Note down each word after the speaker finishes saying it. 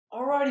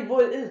Alrighty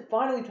boys, it is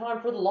finally time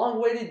for the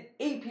long-awaited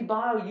AP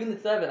Bio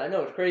Unit 7. I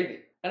know, it's crazy.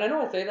 And I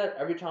know I say that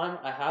every time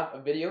I have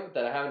a video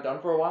that I haven't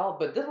done for a while,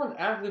 but this one's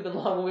actually been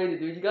long-awaited,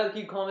 dude. You guys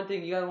keep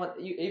commenting, you guys want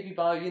AP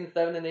Bio Unit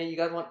 7 and 8, you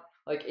guys want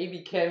like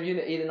AP Chem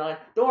Unit 8 and 9.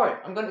 Don't worry,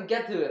 I'm gonna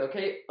get to it,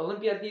 okay?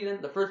 Olympiad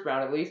season, the first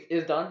round at least,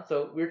 is done,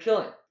 so we're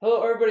chilling.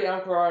 Hello everybody,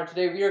 I'm Carrara, and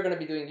today we are going to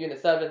be doing Unit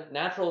 7,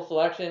 Natural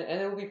Selection,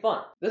 and it will be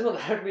fun. This one's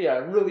actually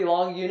a really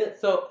long unit,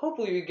 so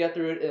hopefully we get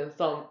through it in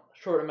some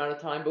short amount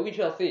of time, but we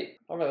shall see.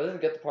 Alright, let's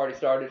get the party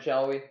started,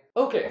 shall we?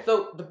 Okay,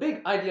 so the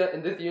big idea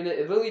in this unit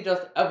is really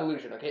just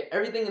evolution, okay?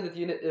 Everything in this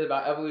unit is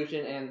about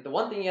evolution, and the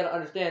one thing you gotta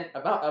understand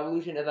about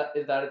evolution is that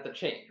it's a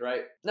change,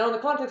 right? Now, in the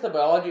context of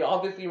biology,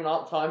 obviously we're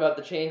not talking about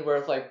the change where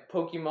it's like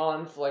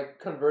Pokemon's like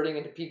converting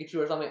into Pikachu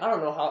or something. I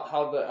don't know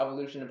how the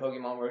evolution in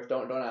Pokemon works,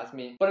 don't ask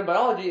me. But in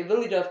biology, it's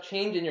literally just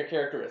change in your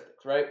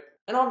characteristics, right?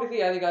 And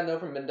obviously, as you guys know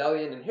from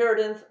Mendelian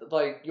inheritance,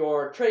 like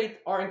your traits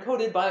are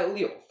encoded by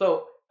allele.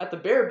 So at the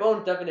bare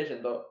bones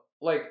definition, though,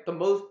 like the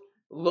most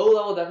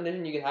low-level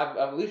definition you can have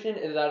of evolution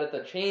is that it's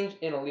a change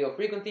in allele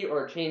frequency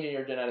or a change in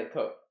your genetic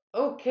code.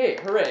 Okay,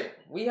 hooray.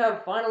 We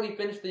have finally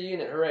finished the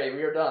unit. Hooray,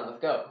 we are done. Let's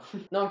go.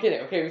 No, I'm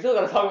kidding. Okay, we still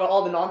gotta talk about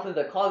all the nonsense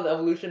that causes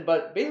evolution,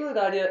 but basically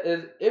the idea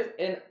is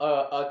if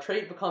a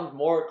trait becomes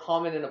more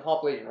common in a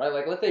population, right?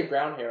 Like, let's say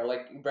brown hair.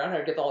 Like, brown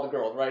hair gets all the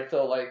girls, right?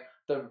 So, like,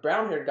 the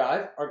brown-haired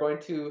guys are going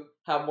to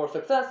have more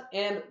success,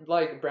 and,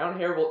 like, brown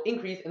hair will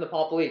increase in the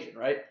population,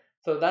 right?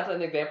 So that's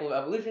an example of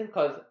evolution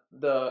because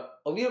the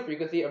allele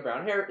frequency of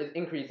brown hair is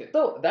increasing.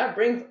 So that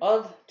brings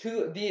us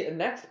to the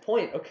next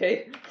point,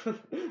 okay?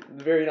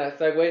 Very nice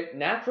segue.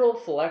 Natural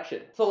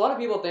selection. So a lot of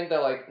people think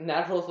that like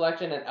natural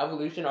selection and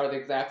evolution are the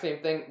exact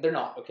same thing. They're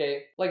not,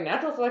 okay? Like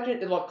natural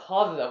selection is what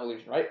causes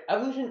evolution, right?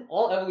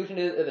 All evolution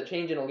is a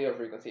change in allele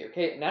frequency,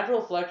 okay?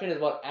 Natural selection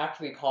is what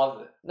actually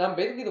causes it. Now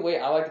basically the way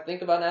I like to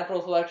think about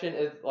natural selection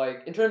is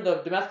like in terms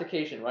of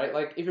domestication, right?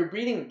 Like if you're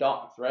breeding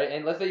dogs, right?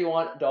 And let's say you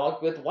want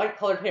dogs with white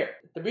colored hair.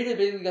 The breeder is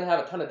basically going to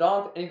have a ton of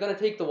dogs, and he's going to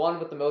take the one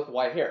with the most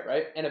white hair,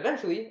 right? And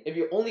eventually, if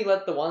you only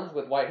let the ones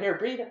with white hair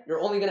breed,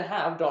 you're only going to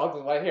have dogs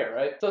with white hair,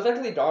 right? So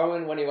essentially,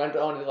 Darwin, when he went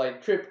on his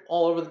like trip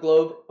all over the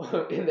globe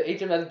in the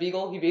HMS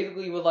Beagle, he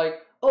basically was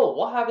like, oh,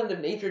 what happens if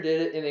nature did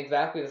it in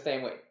exactly the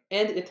same way?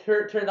 And it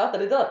turns out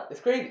that it does.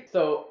 It's crazy.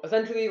 So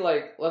essentially,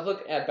 like, let's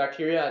look at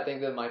bacteria. I think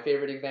that's my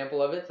favorite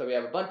example of it. So we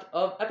have a bunch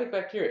of epic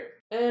bacteria.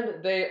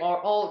 And they are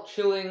all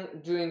chilling,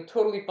 doing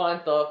totally fine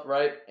stuff,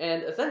 right?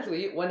 And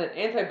essentially, when an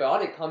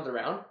antibiotic comes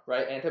around,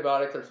 right?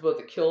 Antibiotics are supposed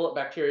to kill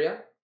bacteria.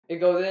 It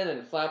goes in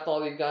and slaps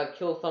all these guys,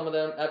 kills some of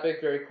them. Epic,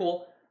 very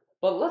cool.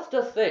 But let's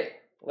just say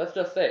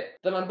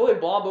that my boy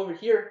Bob over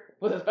here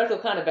was a special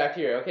kind of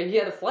bacteria, okay? He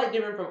had a slight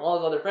difference from all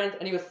his other friends,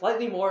 and he was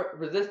slightly more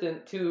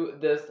resistant to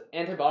this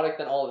antibiotic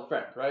than all his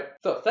friends, right?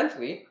 So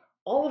essentially,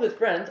 all of his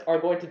friends are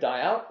going to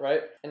die out,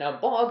 right? And now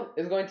Bob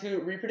is going to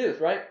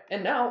reproduce, right?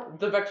 And now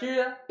the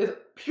bacteria is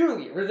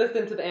purely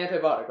resistant to the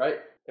antibiotic, right?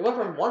 It went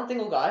from one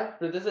single guy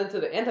resistant to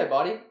the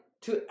antibody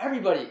to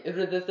everybody is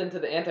resistant to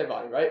the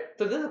antibody, right?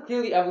 So this is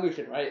clearly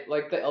evolution, right?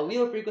 Like the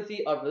allele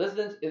frequency of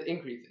resistance is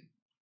increasing.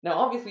 Now,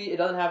 obviously, it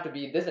doesn't have to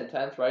be this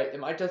intense, right? It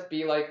might just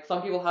be like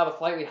some people have a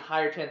slightly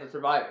higher chance of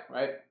surviving,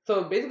 right?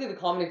 So basically, the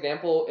common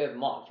example is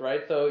moths,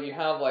 right? So you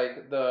have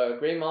like the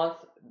gray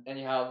moths and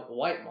you have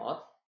white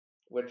moths,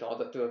 which I'll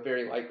just do a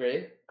very light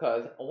gray,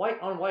 because white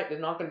on white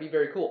is not going to be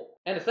very cool.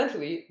 And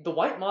essentially, the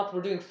white moths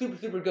were doing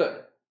super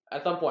good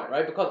at some point,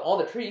 right? Because all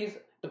the trees,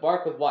 the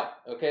bark was white,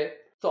 okay?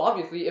 So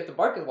obviously, if the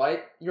bark is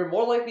white, you're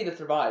more likely to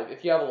survive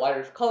if you have a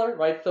lighter color,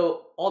 right?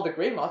 So all the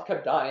gray moths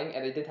kept dying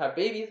and they didn't have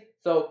babies,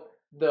 so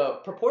the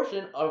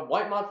proportion of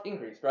white moths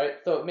increased, right?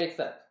 So it makes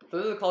sense. So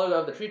this is the color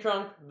of the tree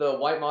trunk. The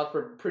white moths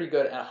were pretty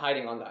good at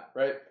hiding on that,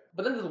 right?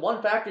 But then this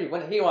one factory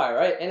went haywire,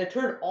 right? And it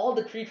turned all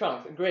the tree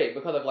trunks gray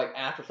because of like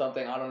ash or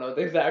something. I don't know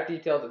the exact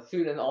details of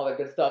soot and all that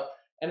good stuff.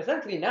 And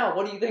essentially now,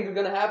 what do you think is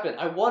going to happen?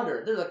 I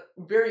wonder. This is a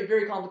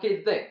very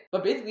complicated thing.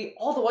 But basically,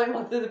 all the white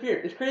moths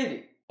disappeared. It's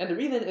crazy. And the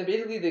reason is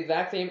basically the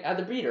exact same as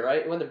the breeder,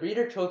 right? When the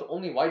breeder chose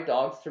only white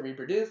dogs to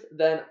reproduce,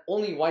 then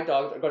only white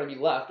dogs are going to be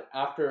left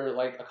after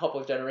like a couple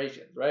of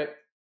generations, right?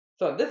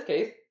 So in this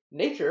case,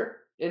 nature,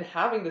 in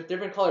having this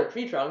different colored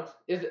tree trunks,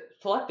 is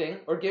selecting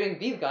or giving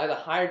these guys a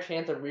higher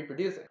chance of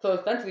reproducing. So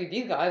essentially,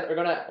 these guys are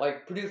gonna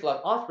like produce less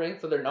offspring,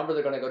 so their numbers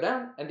are gonna go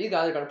down, and these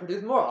guys are gonna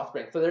produce more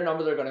offspring, so their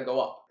numbers are gonna go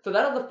up. So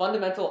that is the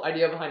fundamental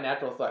idea behind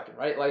natural selection,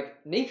 right?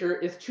 Like nature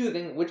is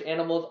choosing which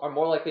animals are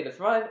more likely to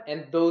survive,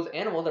 and those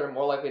animals that are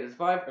more likely to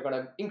survive are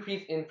gonna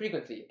increase in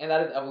frequency, and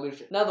that is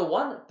evolution. Now, the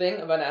one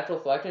thing about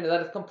natural selection is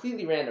that it's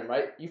completely random,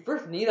 right? You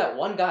first need that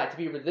one guy to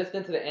be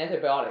resistant to the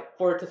antibiotic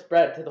for it to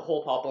spread to the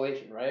whole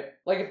population, right?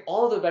 Like if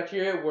all of the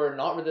bacteria were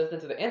not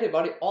resistant to the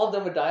antibody, all of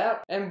them would die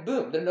out, and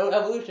boom, there's no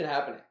evolution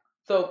happening.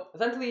 So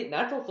essentially,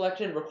 natural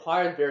selection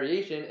requires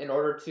variation in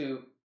order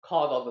to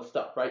cause all this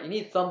stuff, right? You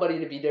need somebody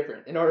to be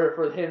different in order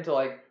for him to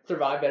like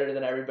survive better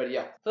than everybody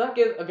else. So that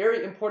gives a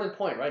very important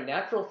point, right?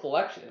 Natural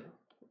selection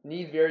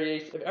needs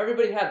variation. If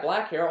everybody had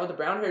black hair, all the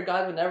brown-haired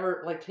guys would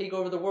never like take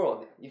over the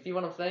world. You see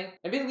what I'm saying?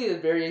 And basically,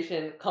 this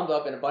variation comes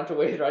up in a bunch of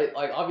ways, right?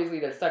 Like obviously,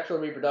 there's sexual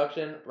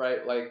reproduction,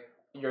 right? Like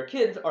your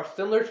kids are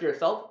similar to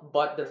yourself,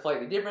 but they're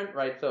slightly different,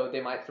 right? So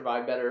they might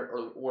survive better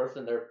or worse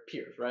than their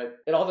peers, right?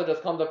 It also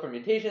just comes up from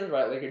mutations,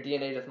 right? Like your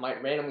DNA just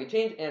might randomly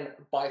change, and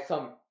by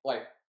some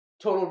like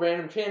total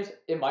random chance,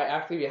 it might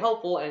actually be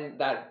helpful, and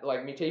that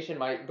like mutation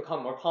might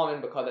become more common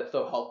because it's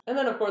so helpful. And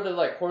then of course there's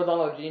like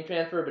horizontal gene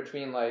transfer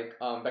between like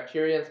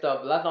bacteria and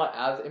stuff, but that's not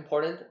as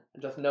important.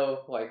 Just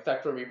know like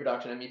sexual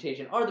reproduction and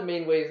mutation are the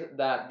main ways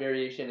that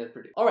variation is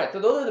produced. Alright, so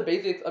those are the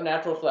basics of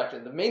natural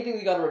selection. The main thing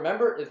you gotta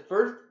remember is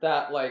first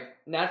that like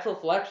natural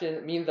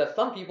selection means that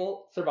some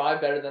people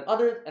survive better than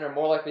others and are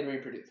more likely to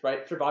reproduce,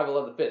 right? Survival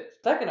of the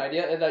fittest. Second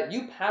idea is that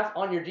you pass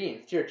on your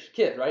genes to your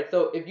kids, right?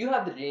 So if you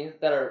have the genes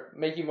that are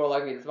making you more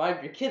likely to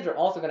survive, your kids are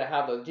also going to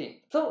have those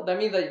genes. So that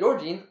means that your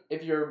genes,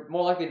 if you're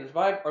more likely to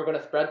survive, are going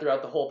to spread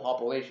throughout the whole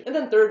population. And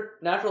then third,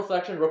 natural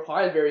selection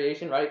requires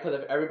variation, right? Because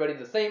if everybody's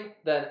the same,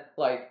 then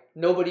like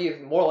nobody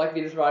is more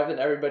likely to survive than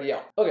everybody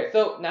else. Okay,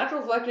 so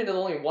natural selection is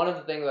only one of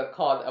the things that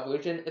cause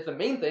evolution. It's the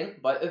main thing,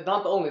 but it's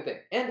not the only thing.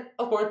 And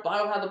of course,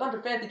 bio has a bunch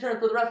of fancy terms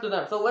for the rest of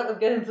them, so let us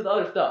get into the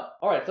other stuff.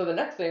 Alright, so the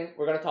next thing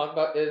we're going to talk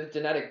about is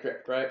genetic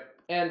drift, right?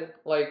 And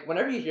like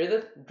whenever you hear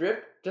this,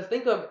 drift, just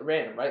think of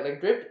random, right? Like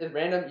drift is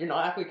random, you're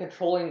not actually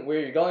controlling where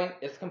you're going,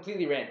 it's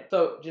completely random.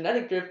 So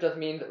genetic drift just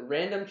means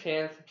random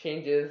chance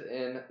changes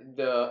in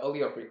the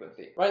allele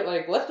frequency, right?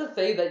 Like let's just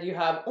say that you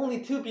have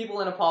only 2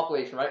 people in a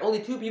population, right? Only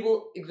 2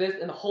 people exist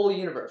in the whole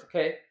universe,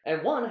 okay?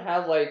 And one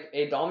has like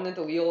a dominant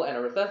allele and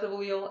a recessive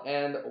allele,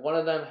 and one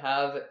of them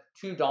has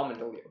 2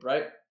 dominant alleles,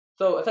 right?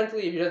 So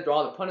essentially, if you just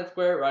draw the Punnett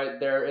square, right,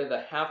 there is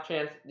a half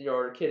chance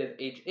your kid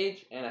is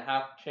HH and a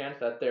half chance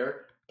that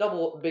they're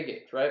double big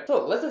H, right?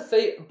 So let's just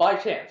say by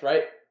chance,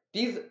 right,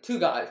 these 2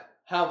 guys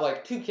have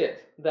like 2 kids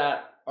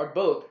that are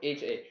both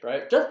HH,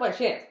 right? Just by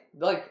chance,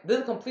 like this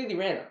is completely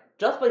random.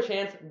 Just by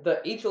chance,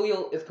 the H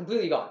allele is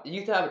completely gone. It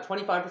used to have a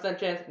 25%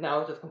 chance, now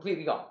it's just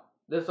completely gone.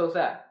 This is so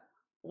sad.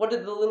 What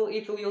did the little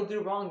H allele do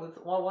wrong?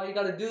 Why you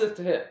gotta do this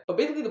to him? But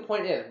basically the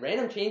point is,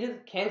 random changes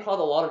can cause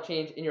a lot of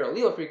change in your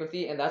allele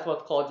frequency, and that's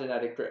what's called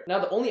genetic drift. Now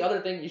the only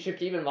other thing you should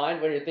keep in mind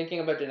when you're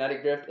thinking about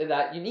genetic drift is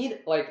that you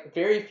need like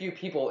very few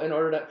people in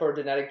order for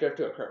genetic drift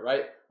to occur,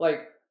 right?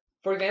 Like,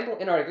 for example,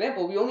 in our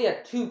example, we only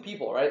had 2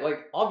 people, right?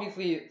 Like,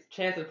 obviously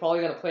chance is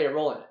probably gonna play a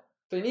role in it.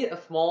 So you need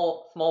a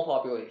small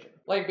population.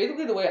 Like,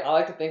 basically the way I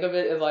like to think of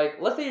it is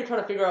like, let's say you're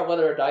trying to figure out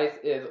whether a dice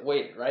is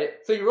weighted, right?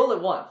 So you roll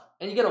it once,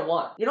 and you get a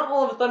 1. You're not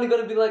all of a sudden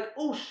going to be like,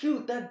 oh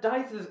shoot, that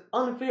dice is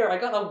unfair, I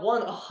got a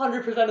 1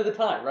 100% of the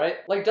time, right?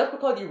 Like, just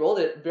because you rolled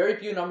it very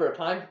few number of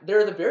times, there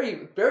is a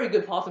very, very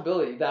good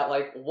possibility that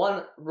like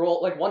one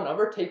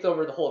number takes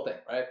over the whole thing,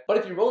 right? But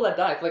if you roll that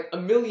dice like a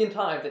million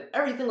times, and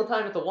every single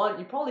time it's a 1,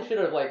 you probably should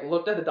have like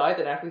looked at the dice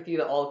and actually see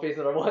that all the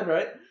faces are 1,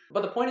 right?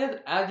 But the point is,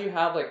 as you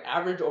have like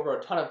average over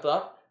a ton of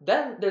stuff,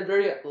 then there's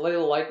very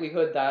little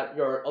likelihood that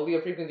your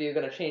allele frequency is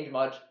going to change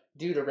much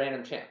due to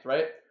random chance,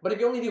 right? But if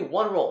you only do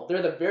 1 roll,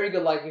 there's a very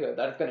good likelihood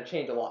that it's going to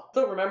change a lot.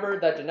 So remember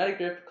that genetic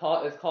drift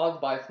is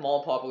caused by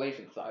small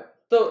population size.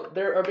 So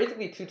there are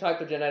basically 2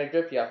 types of genetic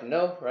drift you have to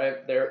know,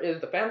 right? There is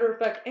the founder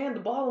effect and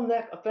the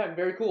bottleneck effect.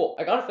 Very cool.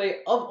 I gotta say,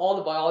 of all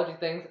the biology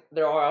things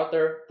there are out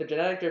there, the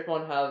genetic drift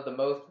one has the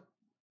most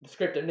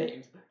descriptive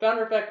names.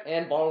 Founder effect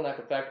and bottleneck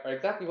effect are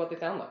exactly what they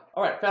sound like.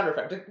 Alright, founder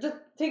effect. Just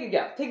take a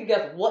guess. Take a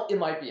guess what it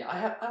might be. I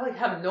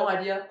have no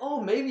idea. Oh,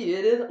 maybe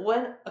it is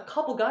when a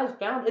couple guys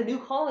found a new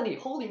colony.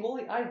 Holy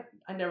moly, I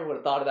never would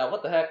have thought of that.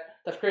 What the heck?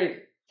 That's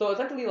crazy. So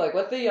essentially, like,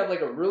 let's say you have like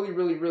a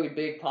really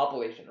big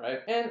population, right?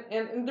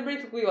 And they're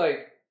basically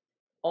like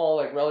all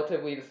like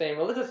relatively the same.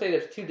 Well, let's just say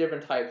there's 2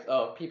 different types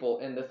of people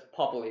in this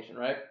population,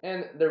 right?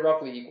 And they're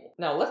roughly equal.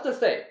 Now, let's just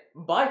say,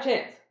 by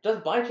chance,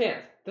 just by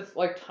chance, this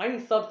like tiny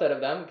subset of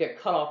them get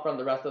cut off from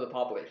the rest of the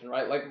population,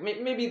 right? Like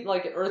maybe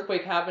like an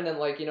earthquake happened and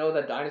like, you know,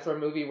 that dinosaur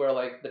movie where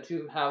like the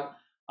 2 have,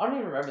 I don't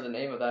even remember the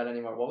name of that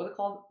anymore. What was it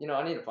called? You know,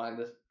 I need to find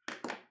this.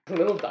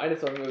 Little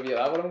dinosaur movie, is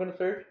that what I'm gonna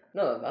search?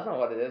 No, that's not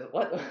what it is.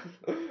 What?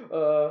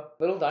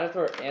 Little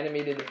dinosaur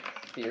animated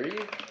series?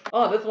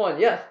 Oh, this one,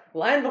 yes!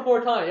 Land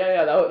Before Time!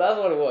 Yeah, that's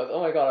what it was. Oh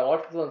my god, I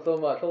watched this one so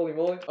much, holy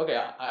moly. Okay,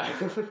 I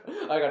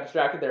got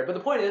distracted there. But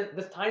the point is,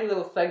 this tiny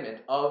little segment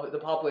of the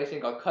population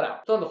got cut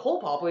out. So in the whole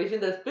population,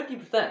 there's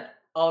 50%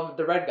 of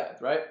the red guys,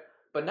 right?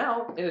 But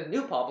now, in this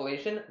new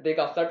population, they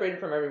got separated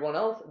from everyone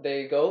else,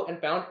 they go and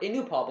found a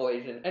new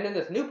population. And in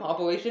this new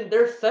population,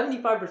 there's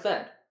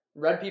 75%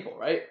 red people,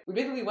 right? We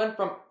basically went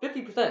from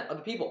 50% of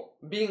the people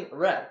being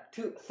red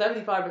to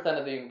 75%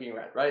 of them being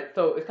red, right?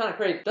 So it's kind of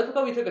crazy. Just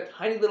because we took a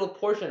tiny little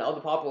portion of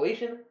the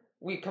population,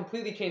 we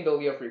completely changed the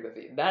allele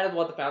frequency. That is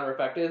what the founder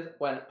effect is,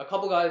 when a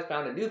couple guys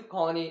found a new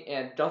colony,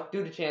 and just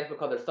due to chance,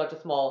 because there's such a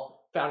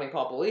small founding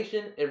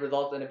population, it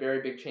results in a very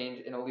big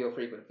change in allele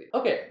frequency.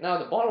 Okay, now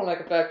the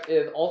bottleneck effect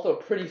is also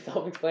pretty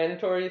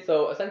self-explanatory.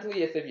 So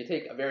essentially, it's if you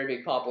take a very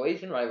big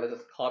population, right? Let's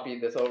just copy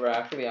this over.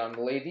 Actually, I'm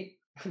lazy.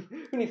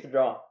 Who needs to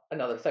draw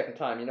another second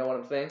time, you know what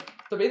I'm saying?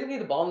 So basically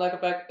the bottleneck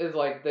effect is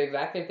like the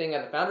exact same thing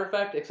as the founder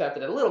effect, except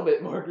it's a little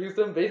bit more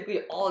gruesome.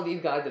 Basically all of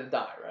these guys just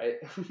die, right?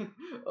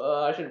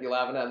 I shouldn't be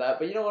laughing at that,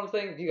 but you know what I'm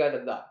saying? These guys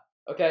just die,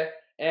 okay?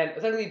 And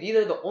essentially, these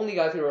are the only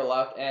guys who are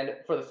left, and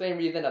for the same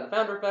reason as the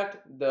founder effect,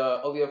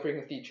 the allele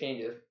frequency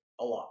changes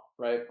a lot,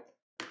 right?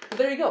 So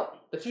there you go,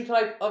 the two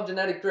types of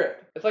genetic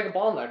drift. It's like a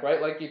bottleneck,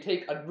 right? Like you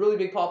take a really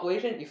big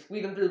population, you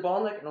squeeze them through the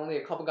bottleneck, and only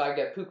a couple guys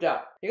get pooped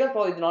out. You guys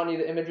probably do not need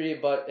the imagery,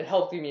 but it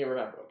helps me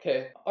remember,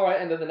 okay? Alright,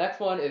 and then the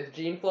next one is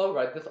gene flow,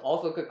 right? This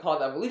also could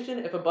cause evolution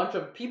if a bunch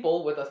of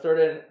people with a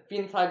certain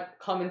phenotype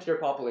come into your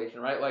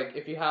population, right? Like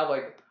if you have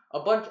like a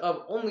bunch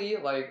of only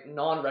like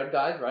non-red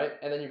guys, right?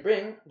 And then you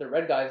bring the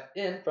red guys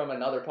in from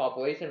another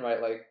population,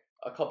 right? Like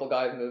a couple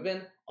guys move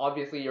in,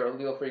 obviously your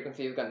allele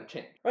frequency is going to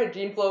change. Right,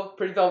 gene flow,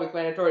 pretty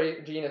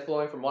self-explanatory. Gene is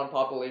flowing from one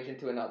population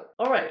to another.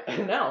 Alright,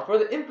 now for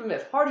the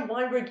infamous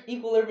Hardy-Weinberg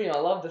equilibrium. I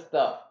love this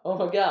stuff. Oh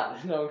my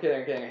god. No, I'm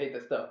kidding. I hate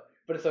this stuff.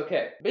 But it's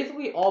okay.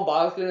 Basically, all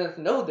bio students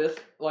know this,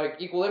 like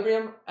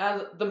equilibrium,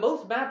 as the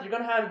most math you're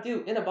going to have to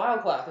do in a bio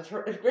class.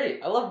 It's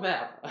great. I love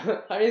math.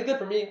 I mean, it's good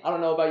for me. I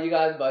don't know about you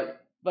guys, but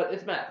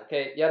it's math,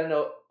 okay? You have to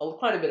know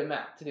quite a bit of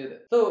math to do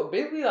this. So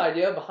basically the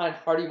idea behind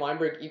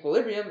Hardy-Weinberg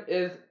equilibrium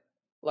is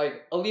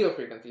like allele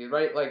frequencies,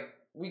 right? Like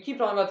we keep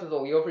talking about this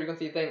allele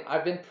frequency thing.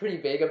 I've been pretty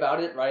vague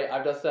about it, right?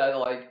 I've just said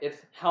like it's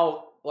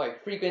how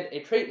like frequent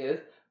a trait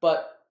is,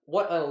 but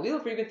what an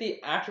allele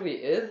frequency actually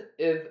is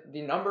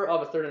the number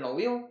of a certain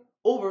allele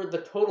over the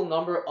total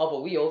number of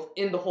alleles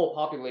in the whole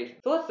population.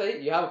 So let's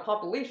say you have a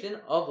population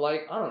of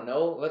like, I don't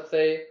know, let's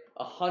say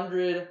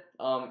 100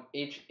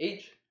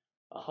 HH,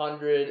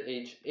 100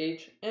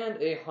 HH, and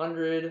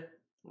 100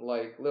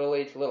 like little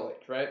h,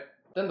 right?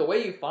 Then the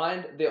way you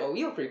find the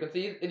allele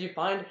frequencies is you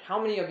find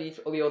how many of each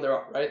allele there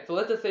are, right? So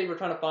let's just say we're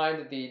trying to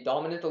find the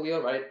dominant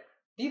allele, right?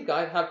 These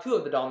guys have 2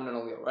 of the dominant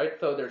allele, right?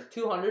 So there's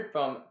 200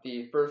 from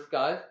the first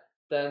guys,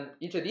 then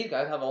each of these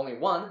guys have only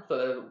 1, so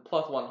there's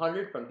plus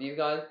 100 from these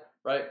guys,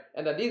 right?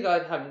 And then these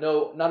guys have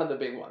none of the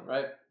big one,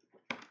 right?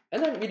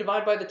 And then we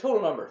divide by the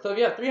total number. So if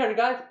you have 300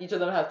 guys, each of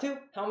them has 2.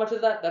 How much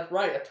is that? That's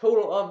right, a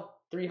total of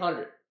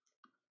 300.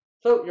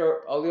 So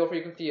your allele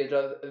frequency is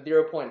just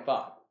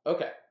 0.5.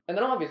 Okay. And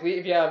then obviously,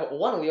 if you have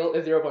one allele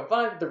is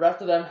 0.5, the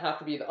rest of them have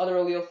to be the other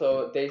allele,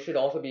 so they should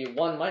also be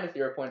 1 minus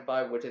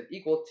 0.5, which is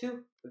equal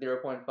to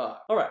 0.5.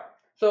 Alright,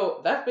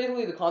 so that's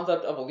basically the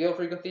concept of allele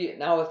frequency.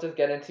 Now let's just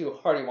get into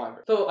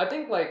Hardy-Weinberg. So I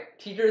think like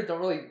teachers don't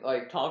really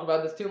like talk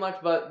about this too much,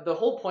 but the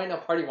whole point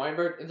of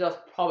Hardy-Weinberg is just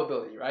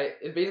probability, right?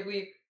 It's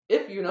basically,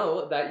 if you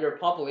know that your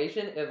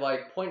population is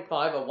like 0.5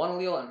 of one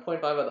allele and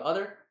 0.5 of the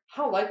other,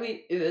 how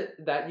likely is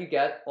it that you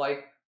get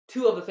like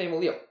 2 of the same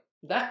allele?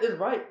 That is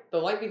right, the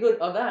likelihood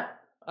of that.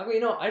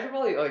 Actually, I should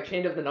probably like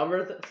change up the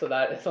numbers so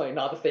that it's like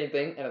not the same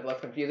thing and it's less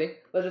confusing.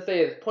 Let's just say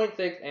it's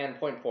 0.6 and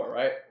 0.4,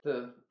 right? This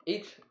is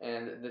h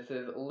and this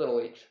is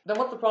little h. Then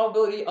what's the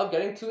probability of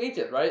getting 2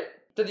 h's, right?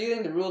 So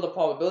using the rule of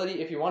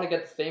probability, if you want to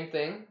get the same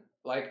thing,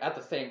 like at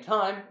the same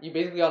time, you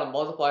basically got to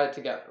multiply it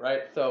together,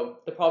 right? So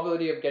the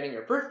probability of getting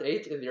your first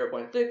h is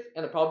 0.6,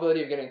 and the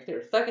probability of getting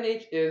your second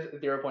h is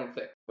 0.6,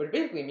 which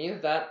basically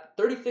means that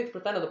 36%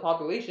 of the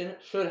population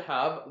should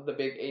have the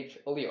big H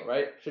allele,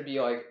 right? Should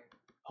be like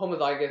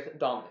homozygous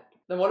dominant.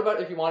 Then what about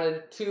if you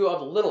wanted 2 of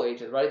the little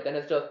h's, right? Then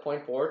it's just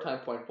 0.4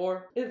 times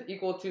 0.4 is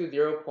equal to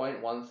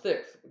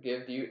 0.16,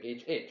 gives you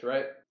HH,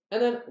 right?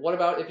 And then what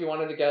about if you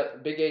wanted to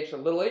get big H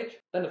and little h?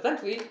 Then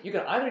essentially you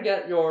can either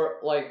get your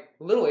like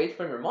little h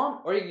from your mom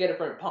or you can get it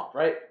from your pop,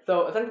 right?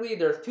 So essentially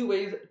there's 2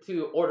 ways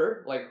to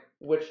order like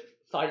which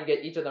side you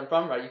get each of them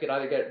from, right? You could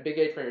either get big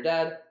H from your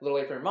dad, little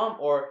h from your mom,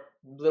 or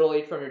little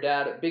h from your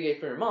dad, big H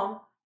from your mom,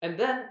 and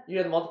then you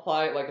have to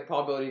multiply like the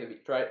probability of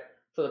each, right?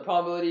 So the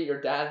probability your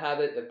dad has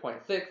it is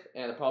 0.6,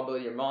 and the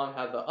probability your mom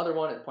has the other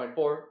one is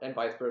 0.4, and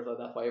vice versa.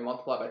 That's why you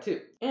multiply by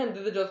 2. And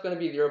this is just going to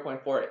be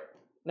 0.48.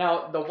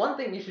 Now, the one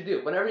thing you should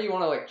do, whenever you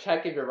want to like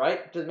check if you're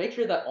right, just make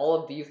sure that all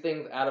of these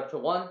things add up to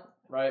 1,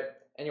 right?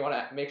 And you want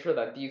to make sure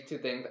that these 2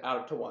 things add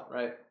up to 1,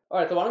 right?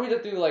 Alright, so why don't we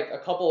just do like a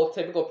couple of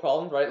typical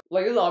problems, right?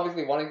 Like this is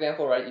obviously one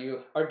example, right? You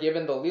are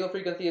given the allele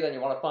frequency, then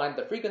you want to find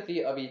the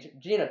frequency of each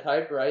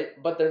genotype,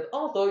 right? But there's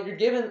also, you're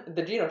given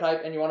the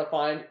genotype and you want to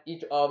find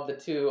each of the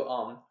 2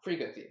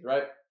 frequencies,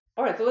 right?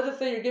 Alright, so let's just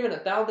say you're given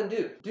 1,000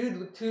 dudes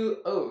with 2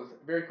 O's.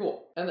 Very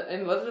cool.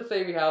 And let's just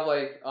say we have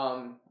like,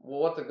 well,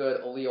 what's a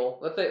good allele?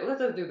 Let's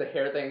just do the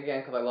hair thing again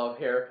because I love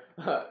hair.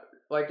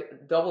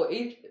 Like double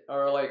H,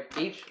 or like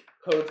H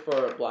codes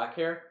for black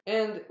hair,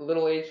 and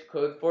little h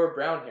codes for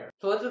brown hair.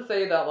 So let's just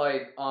say that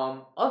like,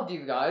 of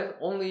these guys,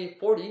 only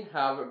 40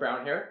 have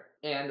brown hair,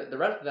 and the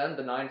rest of them,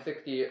 the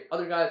 960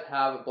 other guys,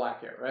 have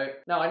black hair,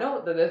 right? Now I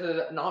know that this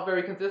is not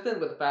very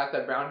consistent with the fact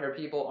that brown hair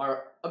people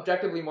are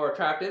objectively more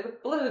attractive,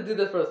 but let's just do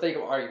this for the sake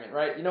of argument,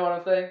 right? You know what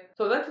I'm saying?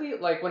 So essentially,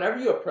 like whenever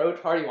you approach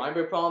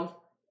Hardy-Weinberg problems,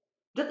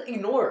 just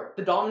ignore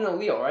the dominant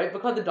allele, right?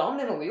 Because the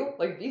dominant allele,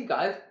 like these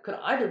guys, could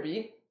either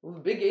be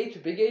big H,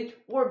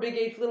 or big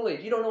H, little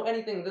h. You don't know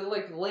anything. They're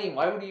like lame.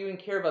 Why would you even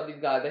care about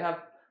these guys? They have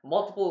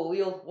multiple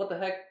alleles. What the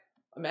heck?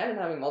 Imagine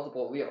having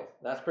multiple alleles.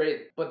 That's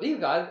crazy. But these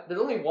guys, there's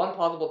only one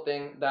possible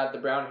thing that the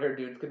brown haired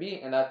dudes could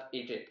be, and that's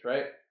HH,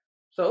 right?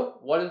 So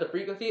what is the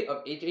frequency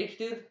of HH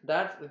dudes?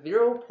 That's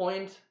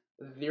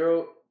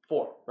 0.05.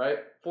 4, right?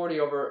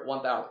 40 over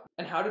 1,000.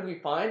 And how did we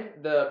find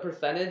the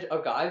percentage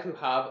of guys who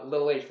have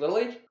little h?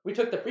 We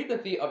took the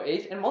frequency of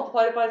h and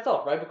multiplied it by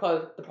itself, right?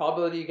 Because the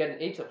probability you get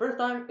an h the first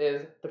time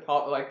is the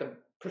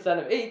percent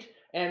of h,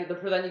 and the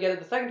percent you get it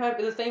the second time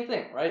is the same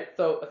thing, right?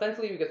 So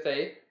essentially we could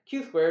say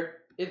q squared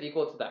is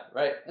equal to that,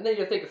 right? And then you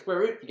just take the square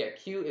root, you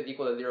get q is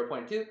equal to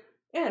 0.2,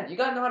 and you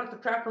gotta know how to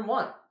subtract from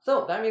 1.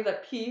 So that means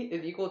that p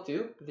is equal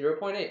to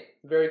 0.8.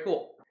 Very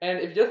cool. And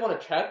if you just want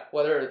to check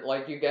whether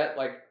like you get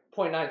like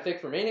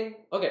 0.96 remaining,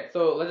 okay,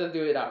 so let's just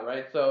do it out,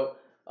 right? So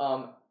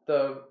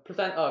the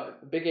percent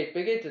of big H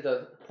is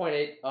just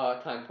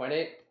 0.8 times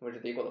 0.8, which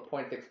is equal to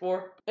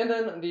 0.64. And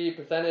then the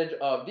percentage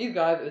of these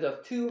guys is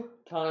just 2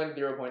 times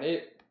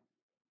 0.8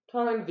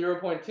 times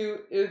 0.2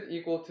 is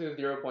equal to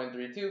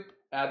 0.32.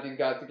 Add these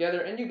guys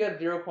together and you get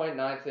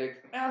 0.96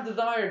 as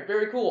desired.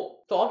 Very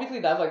cool. So obviously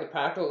that's like the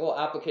practical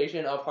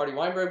application of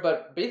Hardy-Weinberg,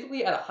 but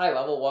basically at a high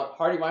level what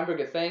Hardy-Weinberg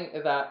is saying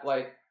is that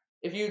like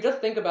if you just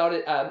think about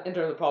it in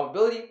terms of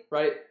probability,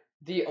 right,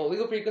 the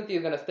allele frequency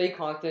is going to stay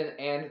constant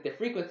and the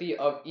frequency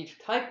of each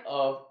type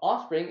of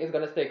offspring is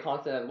going to stay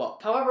constant as well.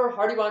 However,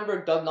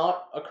 Hardy-Weinberg does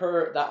not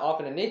occur that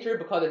often in nature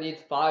because it needs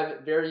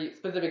 5 very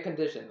specific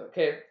conditions,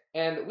 okay?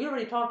 And we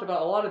already talked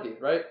about a lot of these,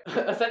 right?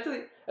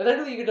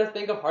 Essentially you could just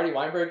think of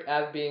Hardy-Weinberg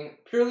as being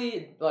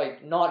purely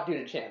like not due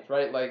to chance,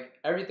 right? Like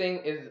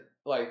everything is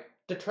like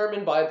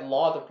determined by the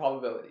laws of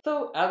probability.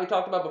 So, as we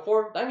talked about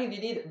before, that means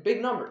you need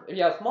big numbers. If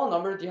you have small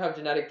numbers, you have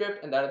genetic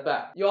drift, and that is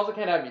bad. You also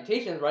can't have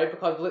mutations, right?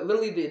 Because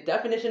literally the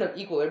definition of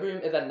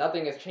equilibrium is that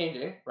nothing is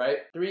changing, right?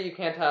 3, you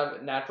can't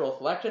have natural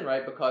selection,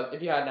 right? Because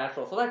if you had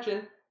natural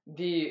selection,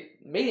 the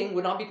mating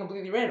would not be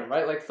completely random,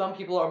 right? Like some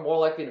people are more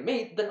likely to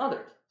mate than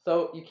others.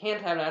 So, you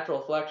can't have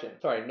natural selection.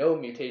 Sorry, no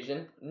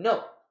mutation.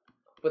 No.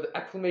 With the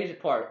exclamation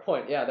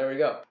point. Yeah, there we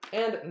go.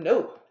 And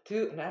no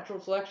to natural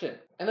selection.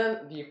 And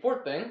then the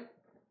fourth thing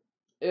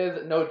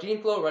is no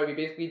gene flow, right? We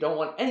basically don't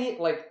want any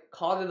like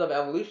causes of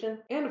evolution,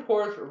 and of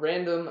course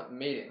random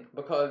mating,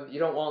 because you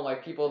don't want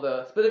like people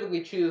to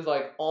specifically choose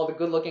like all the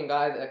good looking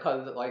guys,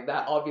 because like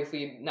that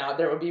obviously now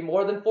there would be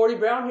more than 40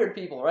 brown haired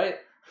people, right?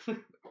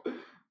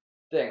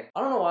 Dang, I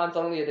don't know why I'm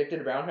suddenly addicted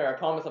to brown hair. I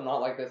promise I'm not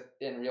like this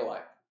in real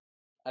life.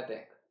 I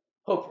think,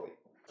 hopefully.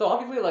 So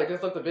obviously like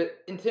this looks a bit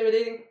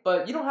intimidating,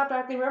 but you don't have to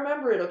actually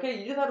remember it, okay?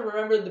 You just have to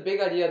remember the big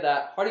idea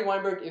that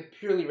Hardy-Weinberg is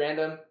purely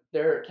random.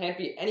 There can't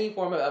be any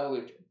form of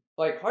evolution.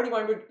 Like,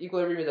 Hardy-Weinberg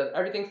equilibrium is that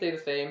everything stays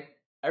the same,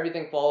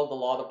 everything follows the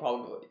laws of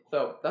probability.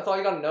 So, that's all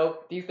you gotta know.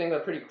 These things are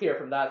pretty clear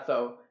from that,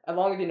 so as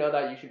long as you know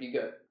that, you should be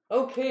good.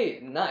 Okay,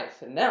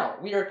 nice. Now,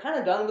 we are kind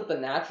of done with the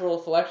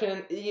natural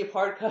selection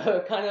part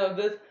kind of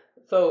this.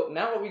 So,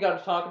 now what we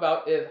gotta talk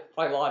about is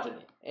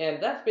phylogeny.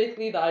 And that's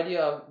basically the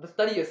idea of the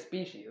study of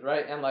species,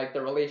 right? And, like,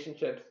 the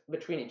relationships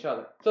between each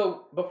other.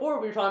 So, before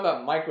we were talking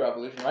about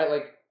microevolution, right?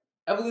 Like,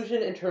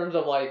 evolution in terms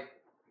of, like,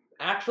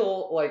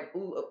 actual like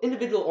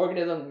individual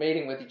organisms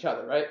mating with each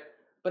other, right?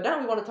 But now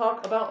we want to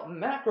talk about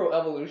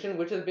macroevolution,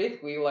 which is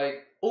basically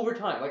like over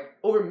time, like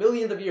over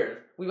millions of years,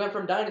 we went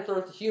from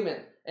dinosaurs to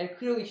humans, and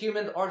clearly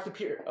humans are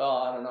superior. Oh,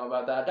 I don't know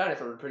about that.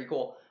 Dinosaurs are pretty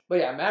cool. But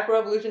yeah,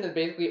 macroevolution is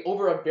basically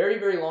over a very,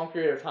 very long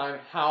period of time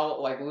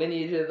how like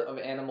lineages of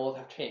animals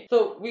have changed.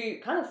 So we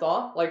kind of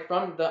saw like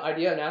from the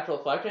idea of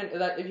natural selection is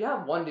that if you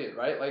have one dude,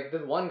 right, like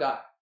this one guy,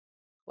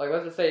 like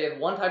let's just say it's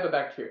one type of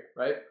bacteria,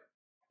 right,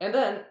 and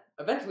then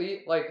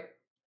eventually like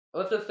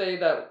let's just say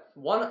that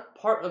one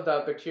part of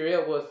the bacteria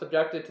was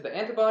subjected to the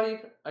antibodies,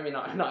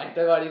 not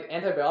antibodies,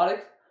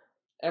 antibiotics,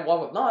 and one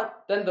was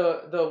not, then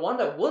the one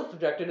that was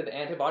subjected to the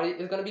antibody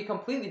is going to be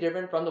completely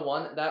different from the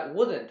one that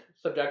wasn't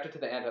subjected to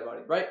the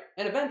antibody, right?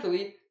 And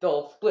eventually,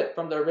 they'll split.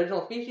 From the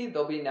original species,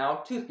 there'll be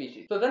now 2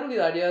 species. So essentially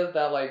the idea is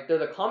that like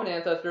there's a common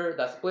ancestor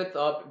that splits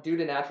up due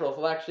to natural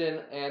selection,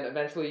 and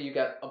eventually you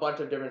get a bunch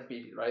of different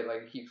species, right?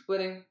 Like you keep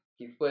splitting,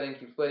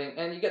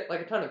 and you get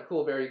like a ton of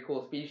cool, very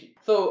cool species.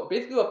 So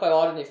basically what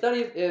phylogeny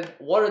studies is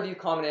what are these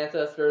common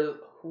ancestors,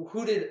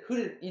 who did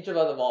each of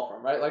us evolve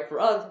from, right? Like for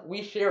us,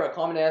 we share a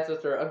common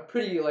ancestor, a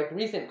pretty like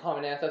recent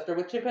common ancestor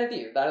with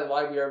chimpanzees. That is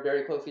why we are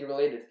very closely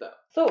related to them.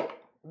 So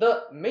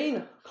the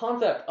main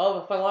concept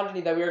of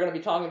phylogeny that we are going to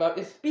be talking about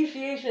is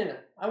speciation.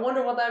 I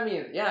wonder what that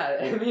means. Yeah,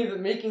 it means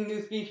making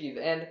new species,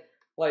 and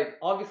like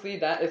obviously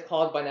that is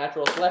caused by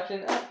natural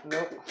selection.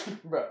 Nope,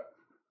 bro.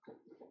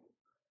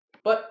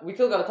 But we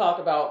still got to talk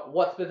about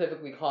what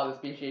specifically causes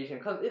speciation,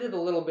 because it is a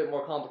little bit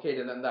more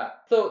complicated than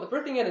that. So the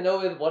first thing you have to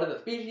know is what is a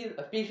species.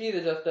 A species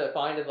is just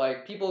defined as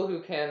like people who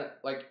can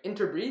like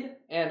interbreed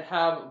and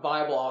have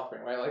viable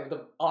offspring, right? Like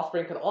the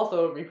offspring could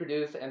also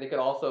reproduce and they could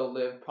also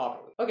live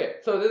properly. Okay,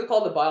 so this is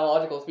called the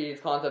biological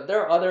species concept.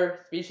 There are other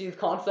species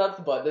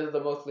concepts, but this is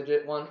the most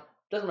legit one.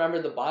 Just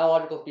remember the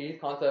biological species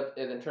concept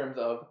is in terms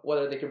of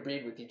whether they can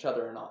breed with each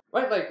other or not,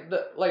 right?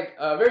 Like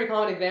a very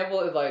common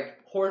example is like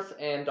horse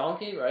and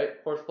donkey, right?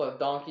 Horse plus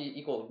donkey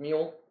equals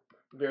mule.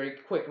 Very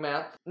quick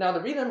math. Now,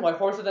 the reason why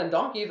horses and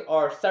donkeys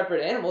are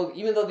separate animals,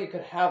 even though they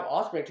could have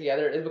offspring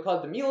together, is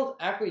because the mules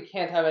actually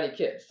can't have any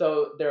kids.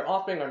 So their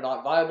offspring are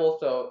not viable,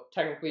 so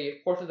technically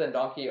horses and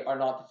donkey are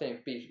not the same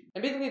species.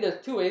 And basically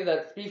there's two ways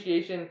that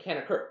speciation can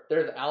occur.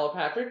 There's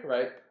allopatric,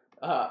 right?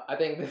 I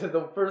think this is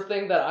the first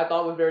thing that I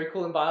thought was very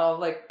cool in bio. I was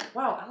like,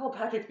 wow,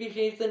 allopatric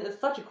speciation is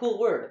such a cool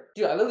word.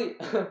 Dude, I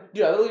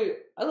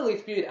literally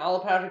spewed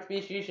allopatric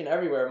speciation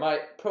everywhere. My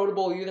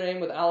Protobol username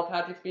was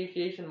allopatric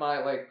speciation.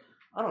 My, like,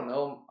 I don't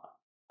know.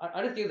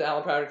 I just used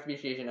allopatric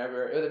speciation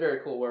everywhere. It was a very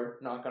cool word,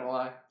 not gonna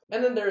lie.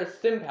 And then there is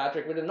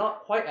sympatric, which is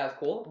not quite as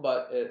cool,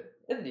 but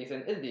it's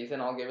decent. It's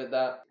decent, I'll give it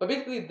that. But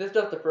basically, this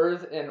just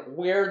differs in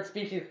where the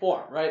species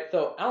form, right?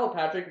 So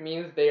allopatric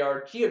means they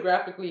are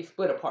geographically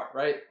split apart,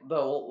 right?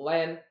 The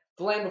land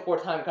before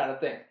time kind of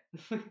thing.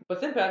 But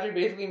sympatric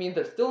basically means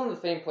they're still in the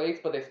same place,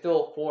 but they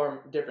still form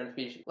different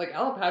species. Like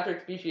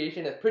allopatric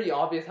speciation is pretty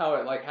obvious how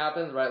it like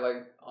happens, right?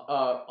 Like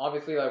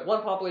obviously like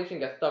one population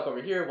gets stuck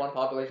over here, one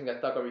population gets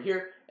stuck over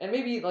here, and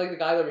maybe like the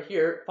guys over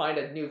here find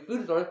a new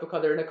food source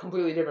because they're in a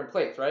completely different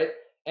place, right?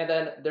 And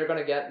then they're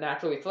gonna get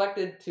naturally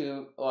selected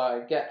to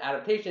get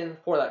adaptations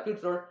for that food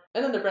source,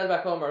 and then their friends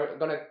back home are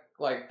gonna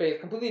like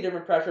face completely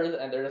different pressures,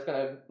 and they're just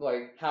gonna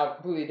like have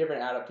completely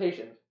different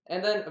adaptations.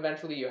 And then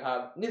eventually you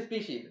have new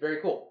species. Very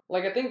cool.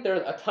 Like I think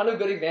there's a ton of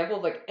good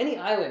examples. Like any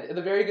island is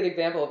a very good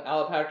example of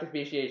allopatric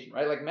speciation,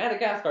 right? Like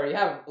Madagascar, you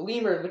have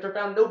lemurs, which are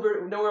found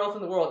nowhere else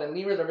in the world, and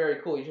lemurs are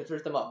very cool. You should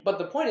search them up. But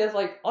the point is,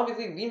 like,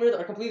 obviously lemurs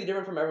are completely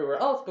different from everywhere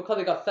else because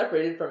they got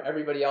separated from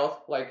everybody else,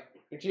 like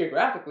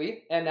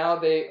geographically, and now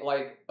they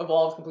like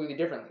evolved completely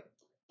differently.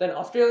 Then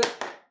Australia,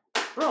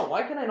 bro,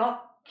 why can I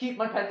not keep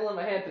my pencil in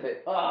my hand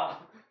today?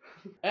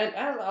 And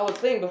as I was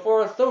saying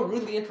before, I was so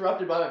rudely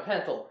interrupted by my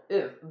pencil,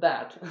 is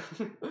that.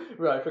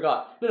 Right, I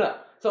forgot. No.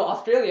 So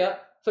Australia,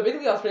 so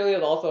basically Australia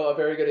is also a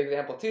very good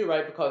example too,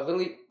 right? Because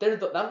literally,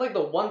 that's like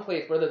the one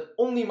place where there's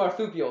only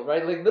marsupials,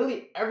 right? Like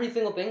literally every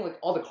single thing, like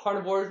all the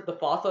carnivores, the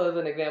fossa is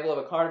an example of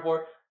a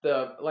carnivore,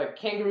 the like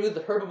kangaroos, the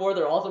herbivore,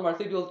 they're also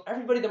marsupials,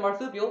 everybody's a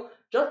marsupial,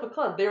 just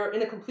because they were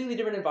in a completely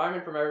different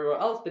environment from everywhere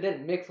else, they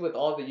didn't mix with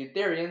all the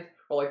eutherians,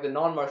 or like the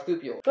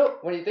non-marsupials. So,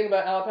 when you think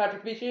about allopatric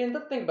speciation,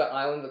 let's think about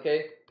islands,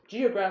 okay?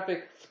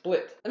 Geographic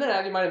split. And then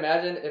as you might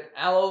imagine, if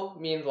allo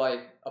means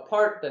like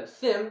apart, then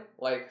sim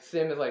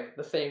is like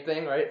the same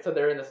thing, right? So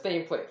they're in the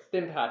same place,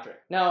 sympatric.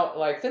 Now,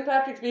 like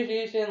sympatric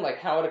speciation, like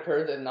how it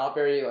occurs is not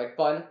very like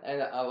fun,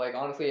 and like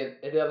honestly,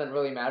 it doesn't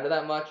really matter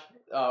that much.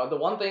 The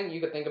one thing you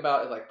could think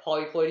about is like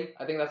polyploidy.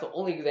 I think that's the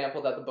only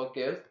example that the book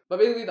gives. But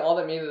basically, all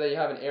that means is that you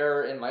have an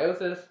error in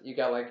meiosis, you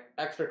got like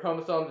extra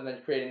chromosomes, and then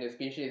you create a new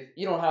species.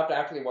 You don't have to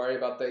actually worry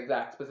about the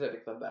exact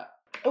specifics of that.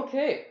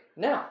 Okay,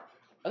 now,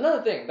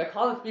 another thing that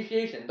causes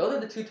speciation. Those are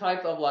the two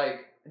types of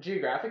like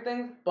geographic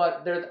things,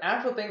 but there's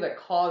actual things that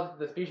cause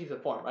the species to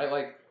form, right?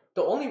 Like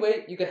the only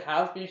way you could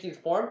have species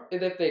form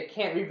is if they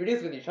can't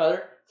reproduce with each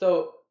other.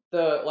 So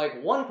the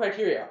like one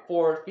criteria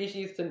for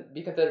species to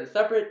be considered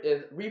separate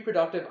is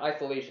reproductive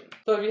isolation.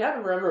 So if you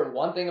haven't remembered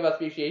one thing about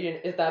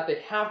speciation is that they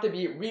have to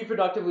be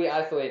reproductively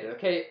isolated,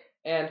 okay?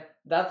 And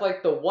that's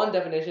like the one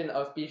definition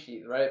of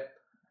species, right?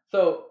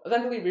 So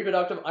essentially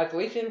reproductive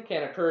isolation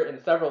can occur in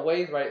several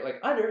ways, right? Like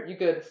either you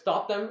could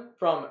stop them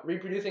from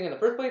reproducing in the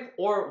first place,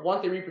 or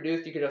once they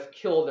reproduce, you could just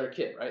kill their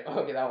kid, right?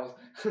 Okay, that was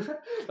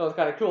that was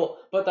kind of cruel.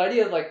 But the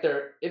idea is like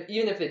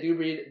even if they do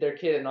breed, their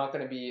kid is not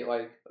going to be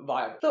like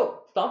viable. So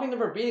stopping them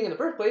from breeding in the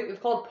first place is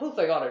called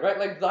postzygotic, right?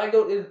 Like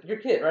zygote is your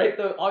kid, right?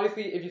 So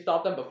obviously if you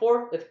stop them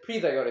before, it's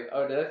prezygotic.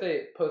 Oh, did I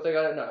say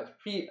postzygotic? No, it's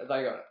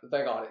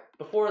zygotic.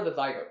 Before the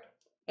zygote.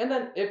 And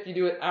then if you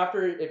do it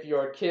after, if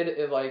your kid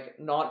is like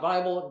not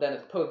viable, then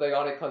it's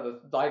postzygotic because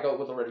the zygote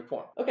was already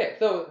formed. Okay,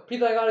 so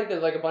prezygotic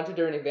is like a bunch of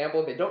different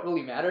examples. They don't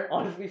really matter,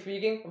 honestly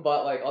speaking,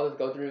 but like I'll just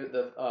go through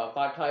the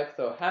 5 types.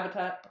 So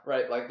habitat,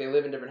 right? Like they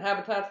live in different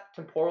habitats.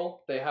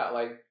 Temporal, they have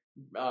like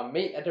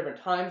mate at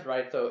different times,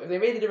 right? So if they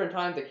mate at different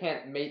times, they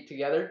can't mate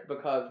together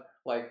because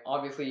like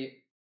obviously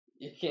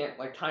you can't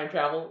like time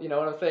travel, you know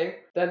what I'm saying?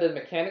 Then there's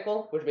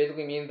mechanical, which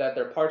basically means that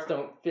their parts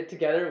don't fit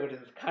together, which is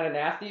kind of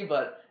nasty,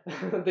 but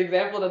the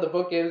example that the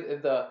book gives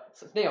is the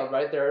snails,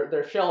 right?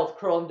 Their shells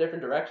curl in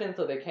different directions,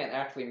 so they can't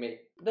actually mate.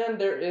 Then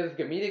there is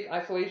gametic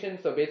isolation,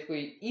 so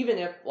basically even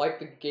if like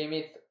the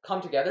gametes come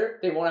together,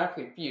 they won't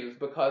actually fuse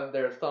because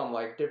there's some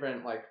like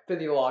different like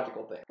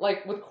physiological thing.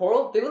 Like with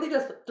coral, they literally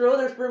just throw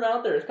their sperm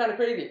out there. It's kind of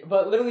crazy,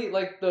 but literally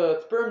like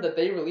the sperm that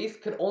they release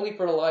could only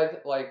fertilize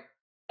like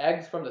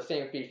eggs from the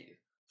same species.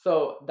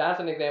 So that's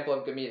an example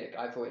of gametic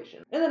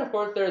isolation. And then of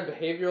course there's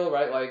behavioral,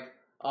 right? Like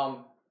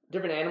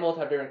different animals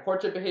have different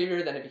courtship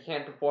behaviors, and if you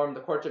can't perform the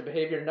courtship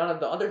behavior, none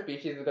of the other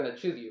species is going to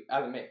choose you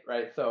as a mate,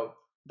 right? So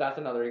that's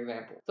another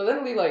example. So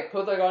then like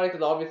postzygotic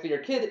is obviously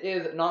your kid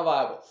is not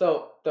viable.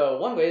 So the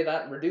one way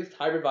that reduced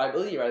hybrid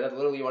viability, right? That's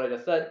literally what I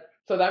just said.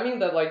 So that means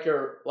that like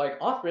your like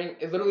offspring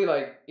is literally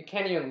like it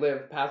can't even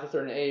live past a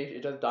certain age,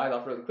 it just dies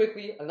off really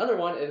quickly. Another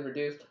one is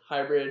reduced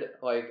hybrid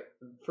like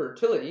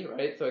fertility,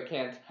 right? So it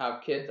can't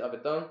have kids of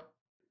its own.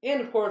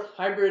 And of course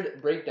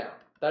hybrid breakdown.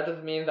 That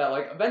just means that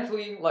like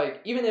eventually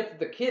like even if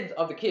the kids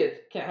of the kids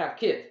can't have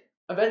kids,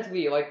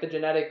 eventually, like, the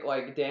genetic,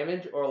 like,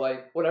 damage or,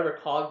 like, whatever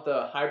caused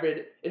the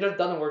hybrid, it just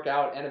doesn't work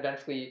out, and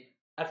eventually,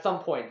 at some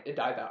point, it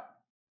dies out.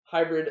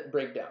 Hybrid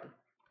breakdown.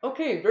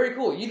 Okay, very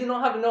cool. You do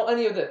not have to know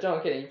any of this. No,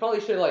 I'm kidding. You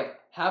probably should, like,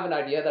 have an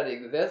idea that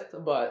it exists,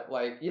 but,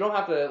 like, you don't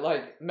have to,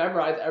 like,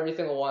 memorize every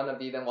single one of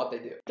these and what they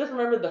do. Just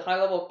remember the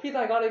high level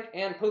prezygotic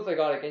and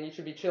postzygotic, and you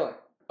should be chilling.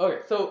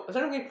 Okay, so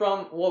essentially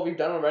from what we've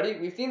done already,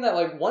 we've seen that,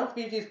 like, one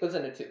species splits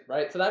into two,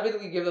 right? So that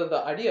basically gives us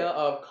the idea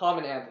of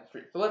common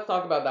ancestry. So let's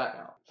talk about that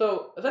now.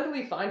 So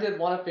essentially, scientists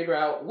want to figure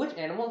out which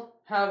animals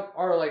have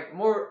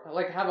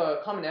a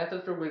common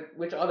ancestor with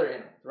which other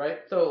animals, right?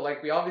 So,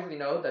 like, we obviously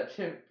know that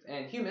chimps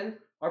and humans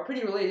are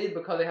pretty related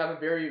because they have a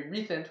very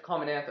recent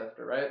common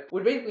ancestor, right?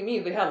 Which basically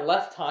means they had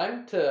less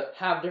time to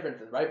have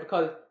differences, right?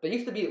 Because they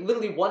used to be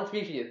literally one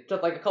species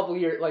just like a couple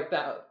years, like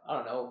that, I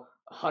don't know,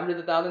 hundreds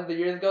of thousands of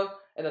years ago,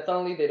 and then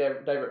suddenly they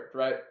diverged,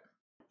 right?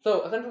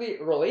 So essentially,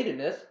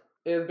 relatedness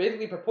is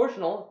basically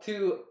proportional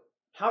to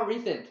how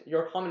recent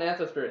your common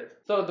ancestor is.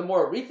 So the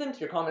more recent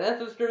your common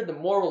ancestor, the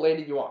more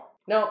related you are.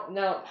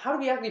 Now, how do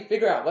we actually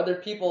figure out whether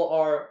people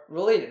are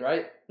related,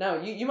 right?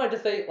 Now, you might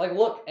just say, like,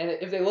 look, and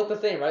if they look the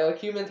same, right? Like,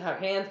 humans have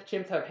hands,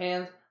 chimps have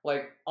hands,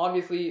 like,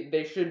 obviously,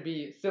 they should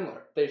be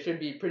similar. They should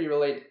be pretty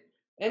related.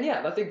 And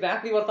yeah, that's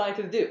exactly what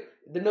scientists do.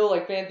 There's no,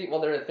 like, fancy,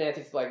 well, there is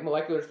fancy, like,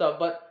 molecular stuff,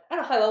 but at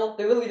a high level,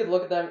 they literally just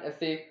look at them and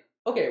see,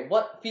 okay,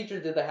 what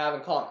features did they have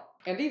in common?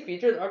 And these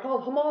features are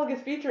called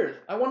homologous features.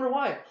 I wonder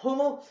why.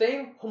 Homo,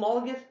 same,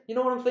 homologous, you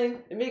know what I'm saying?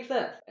 It makes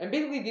sense. And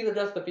basically these are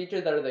just the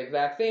features that are the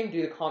exact same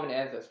due to common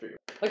ancestry.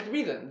 Like the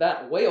reason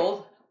that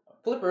whales,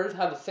 flippers,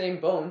 have the same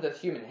bones as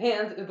human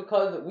hands is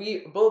because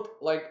we both,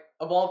 like,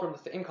 evolved from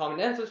the same common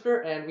ancestor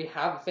and we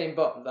have the same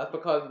bones. That's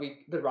because we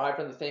derived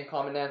from the same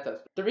common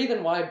ancestor. The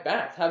reason why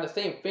bats have the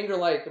same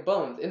finger-like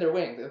bones in their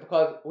wings is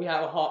because we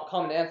have a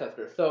common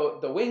ancestor. So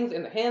the wings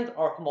and the hands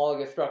are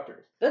homologous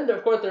structures. Then,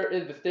 of course, there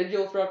is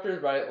vestigial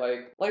structures, right?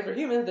 Like for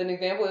humans, an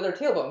example is our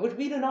tailbone, which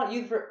we do not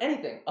use for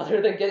anything other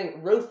than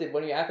getting roasted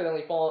when we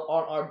accidentally fall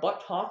on our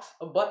buttocks.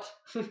 Let's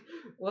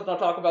not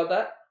talk about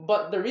that.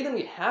 But the reason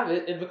we have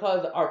it is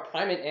because our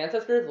primate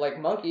ancestors, like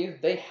monkeys,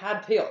 they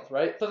had tails,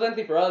 right? So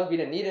essentially for us, we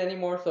didn't need it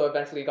anymore, so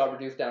eventually it got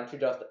reduced down to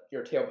just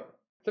your tailbone.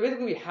 So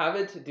basically we have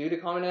it due to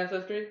common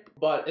ancestry,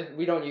 but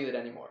we don't use it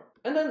anymore.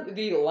 And then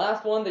the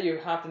last one that you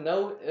have to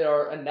know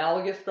are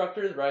analogous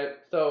structures, right?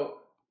 So,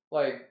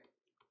 like,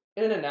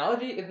 in an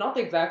analogy, it's not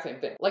the exact same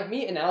thing. Like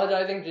me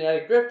analogizing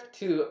genetic drift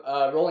to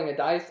rolling a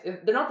dice,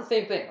 they're not the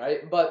same thing,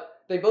 right?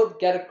 But they both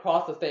get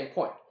across the same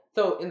point.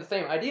 So in the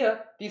same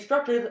idea, these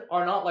structures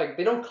are not like,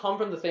 they don't come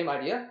from the same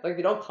idea, like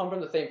they don't come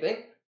from the same thing,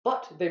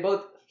 but they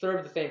both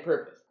serve the same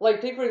purpose.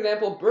 Like take for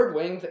example bird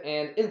wings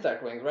and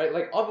insect wings, right?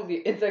 Like obviously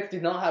insects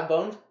do not have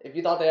bones. If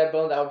you thought they had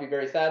bones, that would be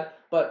very sad.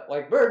 But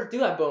like birds do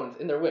have bones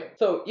in their wings.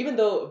 So even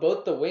though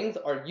both the wings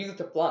are used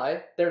to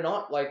fly, they're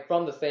not like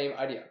from the same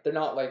idea. They're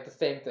not like the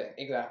same thing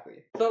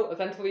exactly. So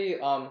essentially,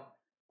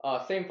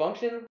 same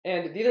function,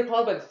 and these are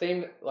caused by the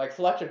same like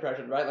selection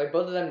pressures, right? Like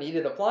both of them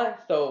needed to fly,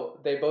 so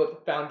they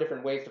both found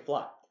different ways to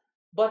fly,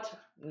 but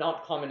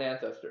not common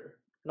ancestor.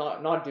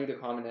 Not due to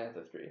common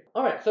ancestry.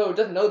 Alright, so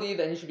just know these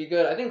and you should be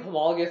good. I think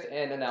homologous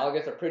and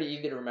analogous are pretty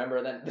easy to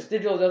remember. Then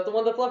vestigial is just the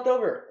one that's left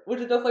over, which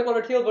is just like what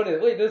our tailbone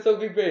is. Wait, this is so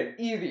big brain.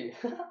 Easy.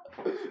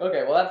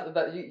 Okay, well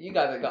that's you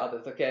guys have got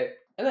this, okay?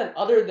 And then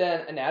other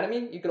than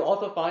anatomy, you can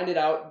also find it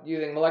out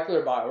using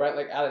molecular bio, right?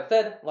 Like Alex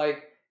said,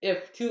 like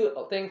if two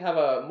things have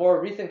a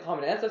more recent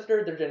common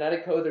ancestor, their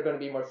genetic codes are going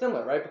to be more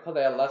similar, right? Because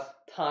they have less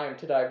time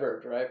to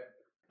diverge, right?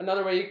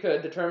 Another way you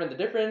could determine the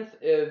difference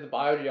is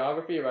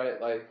biogeography,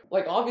 right?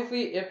 Like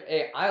obviously, if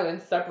a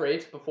island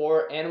separates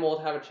before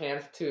animals have a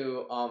chance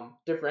to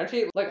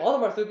differentiate, like all the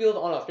marsupials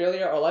on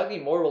Australia are likely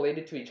more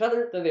related to each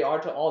other than they are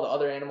to all the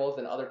other animals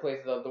in other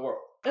places of the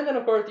world. And then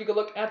of course you could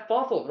look at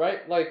fossils,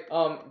 right? Like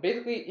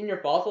basically in your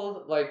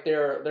fossils, like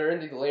they're in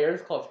these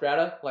layers called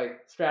strata.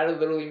 Like strata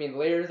literally means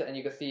layers, and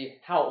you can see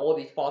how old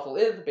each fossil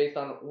is based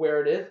on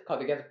where it is,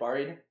 because it gets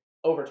buried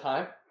over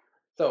time.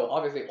 So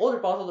obviously older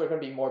fossils are going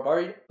to be more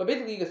buried, but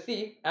basically you can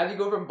see as you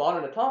go from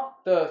bottom to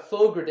top, the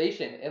slow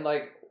gradation in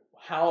like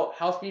how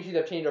species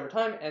have changed over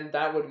time, and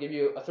that would give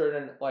you a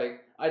certain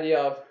like idea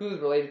of who's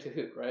related to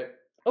who, right?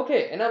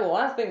 Okay, and now the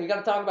last thing we got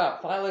to talk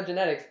about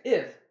phylogenetics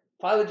is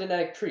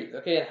phylogenetic trees,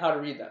 okay, and how to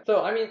read them.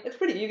 So I mean it's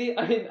pretty easy.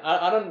 I mean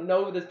I don't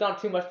know, there's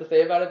not too much to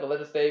say about it, but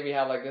let's just say we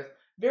have like this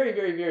very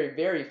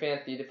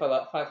fancy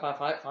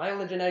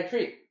phylogenetic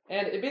tree,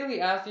 and it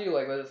basically asks you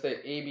like let's just say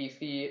A B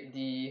C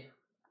D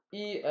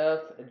E,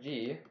 F,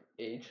 G,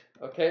 H,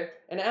 okay?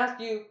 And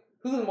ask you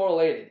who's more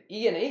related,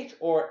 E and H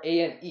or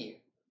A and E.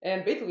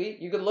 And basically,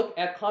 you could look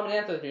at common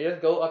ancestry. You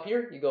just go up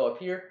here,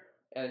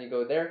 and you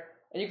go there.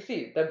 And you can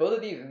see that both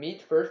of these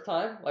meet first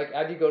time. Like,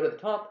 as you go to the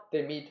top,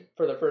 they meet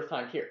for the first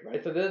time here,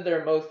 right? So this is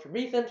their most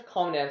recent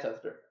common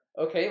ancestor.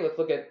 Okay, let's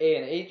look at A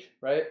and H,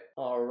 right?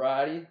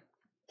 Alrighty.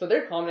 So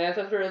their common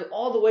ancestor is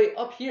all the way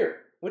up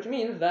here, which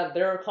means that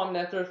their common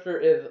ancestor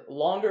is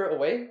longer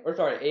away, or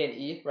sorry, A and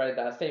E, right,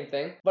 that same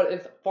thing, but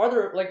it's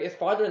farther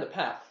in the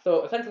past.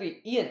 So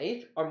essentially E and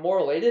H are more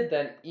related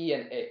than E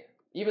and A.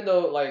 even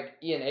though like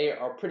E and A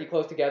are pretty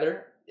close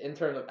together in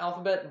terms of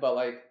alphabet, but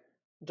like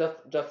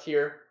just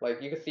here,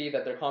 like you can see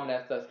that their common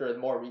ancestor is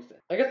more recent.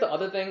 I guess the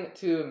other thing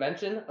to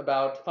mention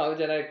about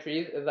phylogenetic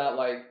trees is that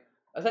like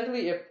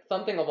essentially if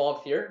something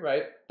evolves here,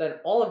 right, then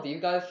all of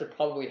these guys should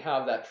probably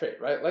have that trait,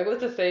 right? Like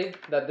let's just say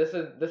that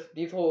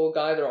these whole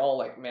guys are all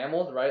like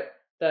mammals, right?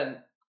 Then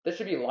this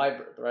should be live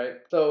birth, right?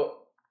 So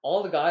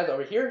all the guys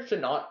over here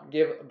should not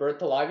give birth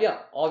to live young.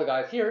 All the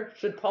guys here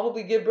should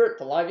probably give birth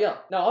to live young.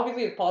 Now,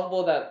 obviously, it's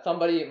possible that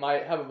somebody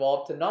might have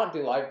evolved to not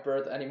do live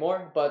birth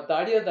anymore, but the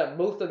idea is that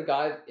most of the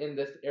guys in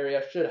this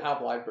area should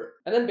have live birth.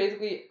 And then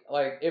basically,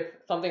 like, if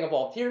something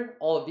evolved here,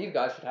 all of these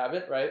guys should have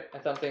it, right?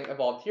 And something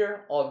evolved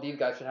here, all of these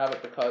guys should have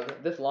it because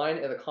this line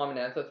is a common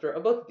ancestor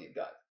of both of these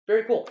guys.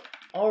 Very cool.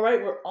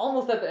 Alright, we're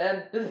almost at the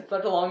end. This is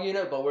such a long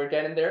unit, but we're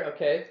getting there,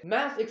 okay?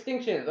 Mass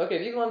extinctions. Okay,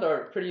 these ones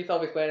are pretty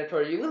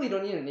self-explanatory. You really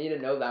don't even need to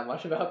know that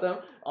much about them,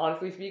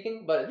 honestly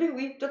speaking. But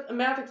basically, just a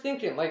mass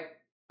extinction. Like,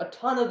 a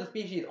ton of the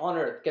species on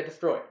Earth get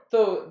destroyed.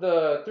 So,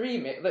 the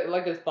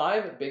there's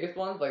 5 biggest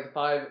ones, like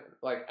 5,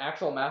 like,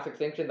 actual mass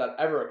extinctions that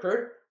ever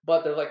occurred.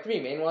 But there's, like, 3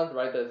 main ones,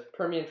 right? There's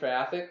Permian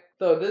Triassic.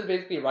 So, this is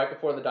basically right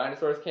before the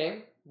dinosaurs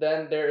came.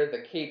 Then there is the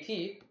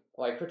KT,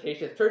 like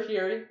Cretaceous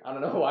Tertiary. I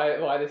don't know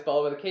why they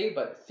spell it with a K,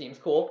 but it seems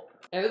cool.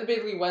 And this is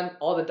basically when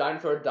all the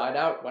dinosaurs died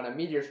out, when a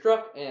meteor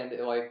struck and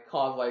it like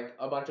caused like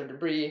a bunch of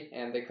debris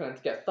and they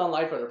couldn't get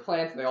sunlight for their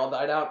plants and they all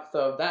died out.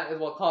 So that is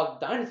what caused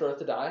dinosaurs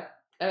to die.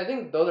 And I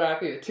think those are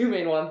actually the 2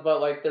 main ones, but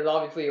like there's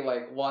obviously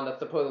like one that's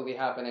supposedly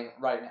happening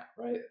right now,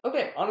 right?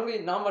 Okay, honestly,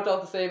 not much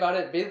else to say about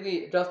it.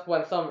 Basically, just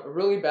when some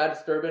really bad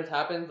disturbance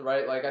happens,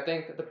 right? Like I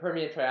think the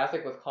Permian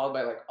Triassic was caused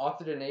by like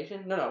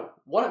oxygenation. No,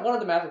 one of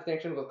the mass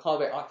extinctions was caused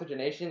by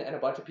oxygenation, and a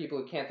bunch of people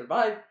who can't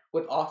survive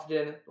with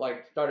oxygen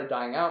like started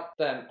dying out.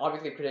 Then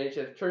obviously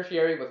Cretaceous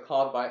Tertiary was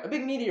caused by a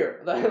big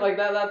meteor. Like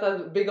that's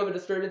as big of a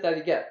disturbance as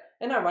you get.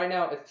 And now, right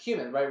now, it's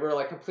humans, right? We're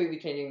like completely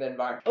changing the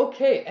environment.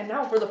 Okay, and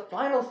now for the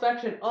final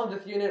section of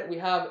this unit, we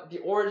have the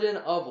origin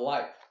of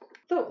life.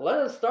 So let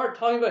us start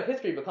talking about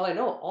history, because I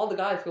know all the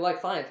guys who like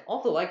science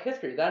also like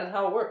history. That is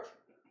how it works.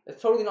 It's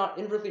totally not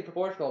inversely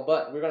proportional,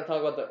 but we're going to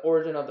talk about the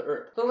origin of the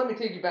Earth. So let me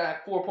take you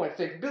back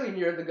 4.6 billion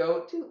years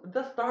ago to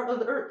the start of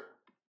the Earth.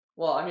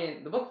 Well, I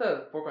mean, the book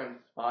says 4.5.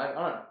 I don't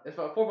know. It's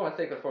about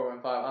 4.6 or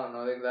 4.5. I don't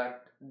know the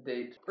exact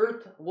date.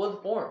 Earth was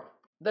formed.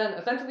 Then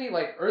essentially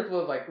like Earth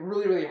was like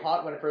really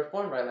hot when it first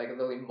formed, right? Like it's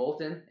literally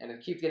molten and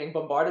it keeps getting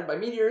bombarded by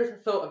meteors.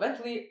 So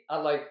eventually at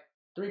like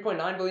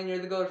 3.9 billion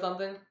years ago or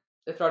something,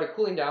 it started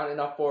cooling down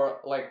enough for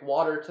like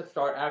water to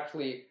start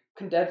actually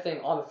condensing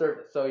on the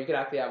surface. So you could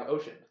actually have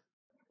oceans.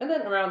 And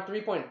then around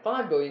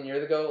 3.5 billion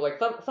years ago, like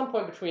some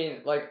point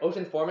between like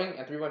oceans forming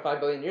and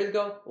 3.5 billion years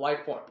ago,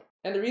 life formed.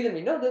 And the reason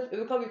we know this is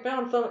because we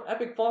found some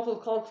epic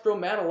fossils called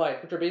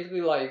stromatolites, which are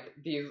basically like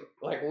these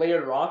like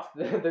layered rocks.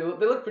 They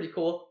look pretty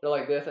cool. They're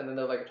like this, and then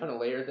there's like a ton of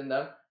layers in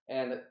them,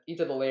 and each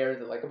of the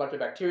layers is like a bunch of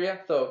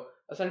bacteria. So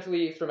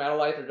essentially,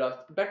 stromatolites are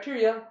just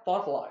bacteria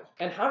fossilized.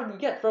 And how did we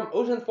get from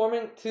oceans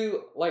forming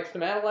to like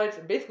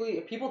stromatolites? Basically,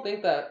 people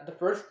think that the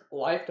first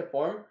life to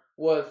form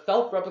was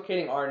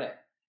self-replicating RNA.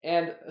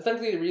 And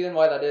essentially the reason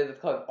why that is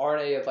because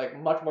RNA is like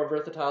much more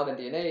versatile than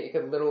DNA.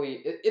 It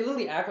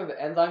literally acts as an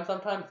enzyme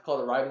sometimes. It's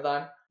called a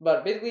ribozyme.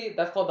 But basically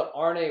that's called the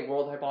RNA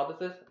world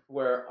hypothesis,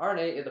 where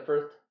RNA is the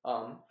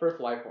first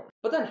life form.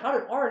 But then how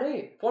did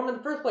RNA form in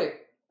the first place?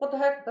 What the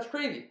heck? That's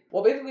crazy.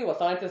 Well, basically what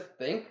scientists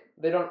think,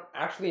 they don't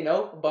actually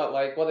know, but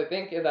like what they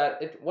think is that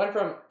it went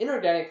from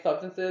inorganic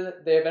substances,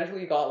 they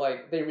eventually got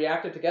like, they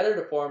reacted together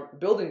to form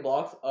building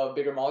blocks of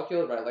bigger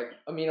molecules, right? Like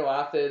amino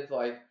acids,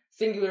 like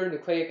singular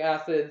nucleic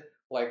acids,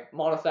 like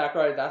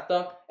monosaccharides, that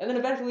stuff. And then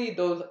eventually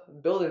those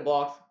building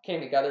blocks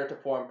came together to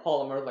form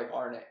polymers like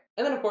RNA.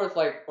 And then of course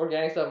like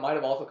organic stuff might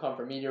have also come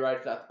from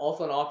meteorites. That's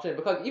also an option,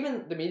 because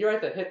even the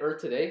meteorites that hit Earth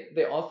today,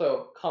 they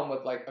also come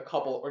with like a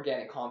couple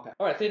organic compounds.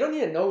 Alright, so you don't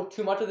need to know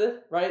too much of this,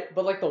 right?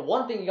 But like the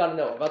one thing you gotta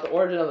know about the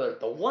origin of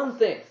the one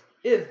thing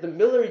is the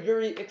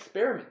Miller-Urey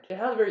experiment. It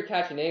has a very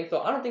catchy name,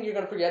 so I don't think you're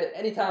going to forget it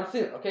anytime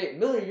soon, okay?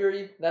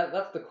 Miller-Urey,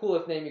 that's the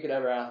coolest name you could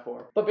ever ask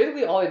for. But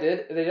basically all they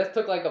did is they just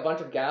took like a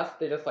bunch of gas,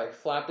 they just like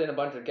slapped in a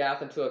bunch of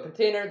gas into a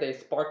container, they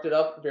sparked it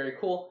up, very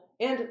cool,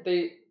 and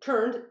they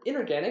turned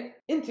inorganic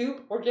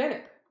into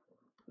organic.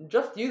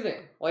 Just using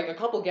like a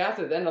couple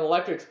gases and an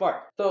electric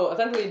spark. So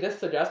essentially this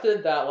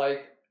suggested that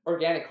like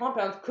organic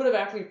compounds could have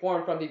actually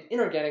formed from these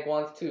inorganic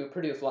ones to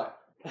produce life.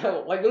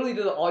 Like literally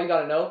this is all you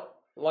gotta know.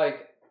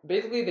 Like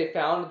basically they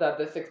found that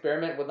this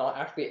experiment was not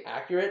actually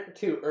accurate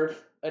to Earth's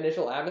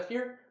initial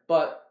atmosphere,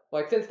 but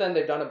like since then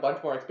they've done a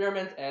bunch more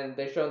experiments and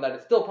they've shown that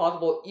it's still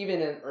possible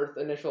even in Earth's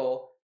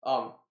initial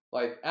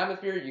like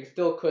atmosphere, you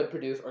still could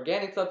produce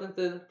organic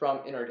substances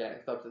from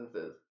inorganic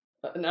substances.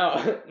 Now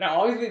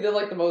obviously they're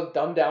like the most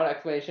dumbed down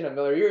explanation of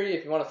Miller-Urey.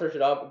 If you want to search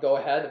it up, go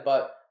ahead,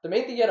 but the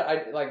main thing you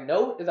gotta like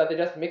know is that they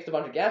just mixed a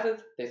bunch of gases,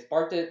 they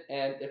sparked it,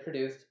 and it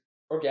produced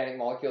organic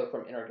molecules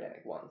from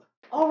inorganic ones.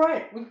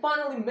 Alright, we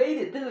finally made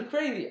it! This is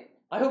crazy!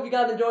 I hope you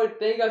guys enjoyed.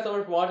 Thank you guys so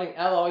much for watching.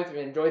 As always, if you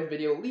enjoyed the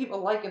video, leave a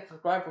like and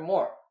subscribe for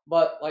more.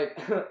 But, like,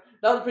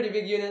 that was a pretty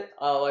big unit.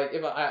 Like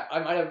if I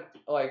might have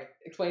like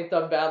explained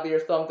stuff badly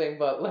or something,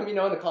 but let me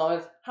know in the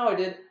comments how I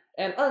did.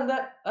 And other than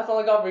that, that's all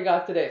I got for you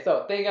guys today.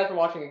 So thank you guys for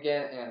watching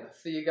again, and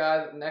see you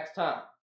guys next time.